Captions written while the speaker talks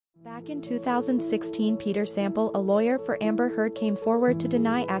Back in 2016, Peter Sample, a lawyer for Amber Heard, came forward to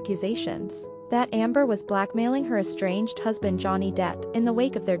deny accusations that Amber was blackmailing her estranged husband Johnny Depp in the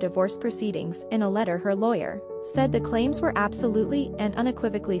wake of their divorce proceedings. In a letter, her lawyer said the claims were absolutely and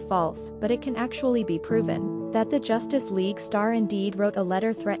unequivocally false, but it can actually be proven that the Justice League star indeed wrote a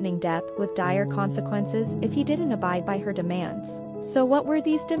letter threatening Depp with dire consequences if he didn't abide by her demands. So what were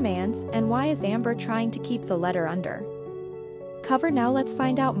these demands, and why is Amber trying to keep the letter under cover now? Let's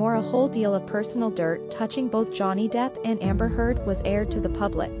find out more. A whole deal of personal dirt touching both Johnny Depp and Amber Heard was aired to the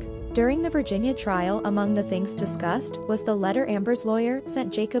public during the Virginia trial. Among the things discussed was the letter Amber's lawyer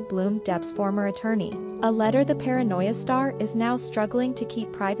sent Jacob Bloom, Depp's former attorney. A letter the Paranoia star is now struggling to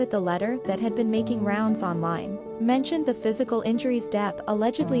keep private. The letter, that had been making rounds online, mentioned the physical injuries Depp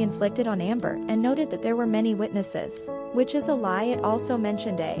allegedly inflicted on Amber and noted that there were many witnesses, which is a lie. It also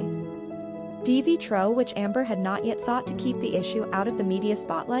mentioned a DV which Amber had not yet sought to keep the issue out of the media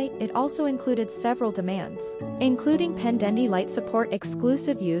spotlight. It also included several demands, including Pendendi light support,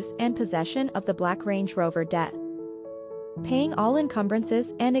 exclusive use and possession of the black Range Rover debt, paying all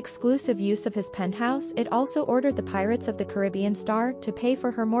encumbrances, and exclusive use of his penthouse. It also ordered the Pirates of the Caribbean star to pay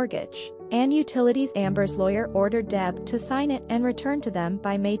for her mortgage and utilities. Amber's lawyer ordered Depp to sign it and return to them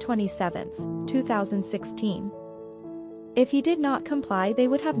by May 27, 2016. If he did not comply, they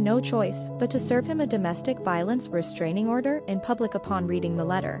would have no choice but to serve him a domestic violence restraining order in public. Upon reading the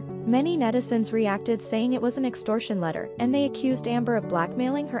letter, many netizens reacted, saying it was an extortion letter, and they accused Amber of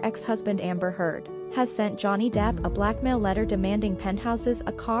blackmailing her ex-husband. Amber Heard has sent Johnny Depp a blackmail letter demanding penthouses,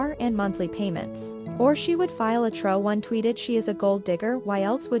 a car, and monthly payments, or she would file a TRO. One tweeted, "She is a gold digger, why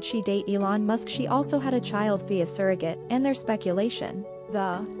else would she date Elon Musk? She also had a child via surrogate, and there's speculation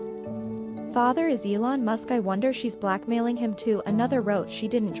the father is Elon Musk. I wonder she's blackmailing him too." Another wrote she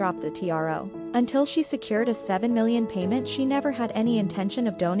didn't drop the TRO until she secured a $7 million payment. She never had any intention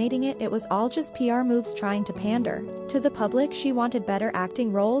of donating it. It was all just PR moves trying to pander to the public. She wanted better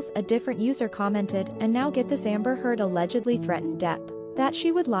acting roles, a different user commented. And now get this, Amber Heard allegedly threatened Depp that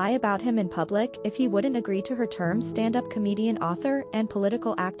she would lie about him in public if he wouldn't agree to her terms. Stand-up comedian, author, and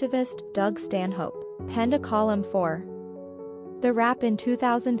political activist Doug Stanhope penned a column for The Wrap in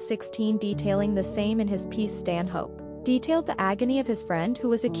 2016 detailing the same. In his piece, Stanhope detailed the agony of his friend who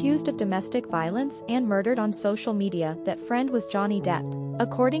was accused of domestic violence and murdered on social media. That friend was Johnny Depp.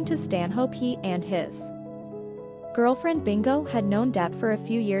 According to Stanhope, he and his girlfriend Bingo had known Depp for a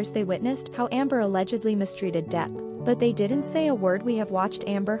few years. They witnessed how Amber allegedly mistreated Depp, but they didn't say a word. "We have watched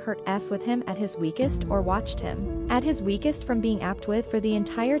Amber Heard F with him at his weakest, or watched him at his weakest from being apped with for the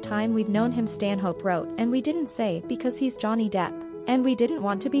entire time we've known him," Stanhope wrote, "and we didn't say because he's Johnny Depp. And we didn't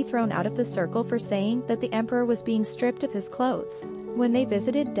want to be thrown out of the circle for saying that the emperor was being stripped of his clothes. When they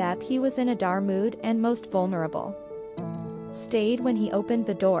visited Depp, he was in a dire mood and most vulnerable. Stayed when he opened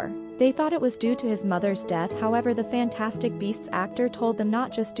the door. They thought it was due to his mother's death. However, the Fantastic Beasts actor told them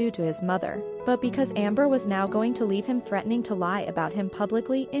not just due to his mother, but because Amber was now going to leave him, threatening to lie about him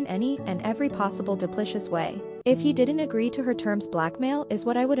publicly in any and every possible duplicitous way if he didn't agree to her terms. Blackmail is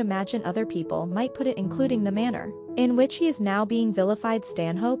what I would imagine other people might put it, including the manner in which he is now being vilified,"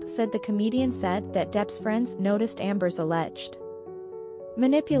 Stanhope said. The comedian said that Depp's friends noticed Amber's alleged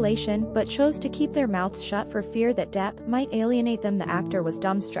manipulation but chose to keep their mouths shut for fear that Depp might alienate them. The actor was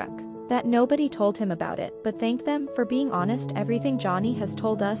dumbstruck that nobody told him about it, but thanked them for being honest. "Everything Johnny has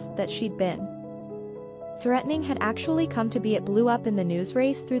told us that she'd been threatening had actually come to be. It blew up in the news,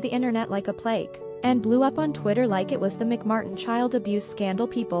 race through the internet like a plague, and blew up on Twitter like it was the McMartin child abuse scandal.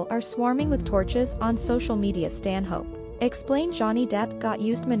 People are swarming with torches on social media," Stanhope explained. Johnny Depp got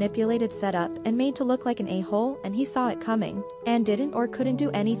used, manipulated, set up, and made to look like an a-hole, and he saw it coming and didn't or couldn't do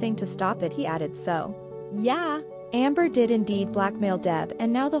anything to stop it. He added, "So yeah, Amber did indeed blackmail Depp,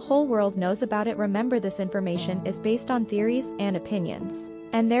 and now the whole world knows about it. Remember, this information is based on theories and opinions,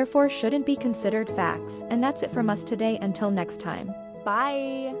 and therefore shouldn't be considered facts." And that's it from us today. Until next time.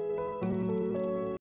 Bye.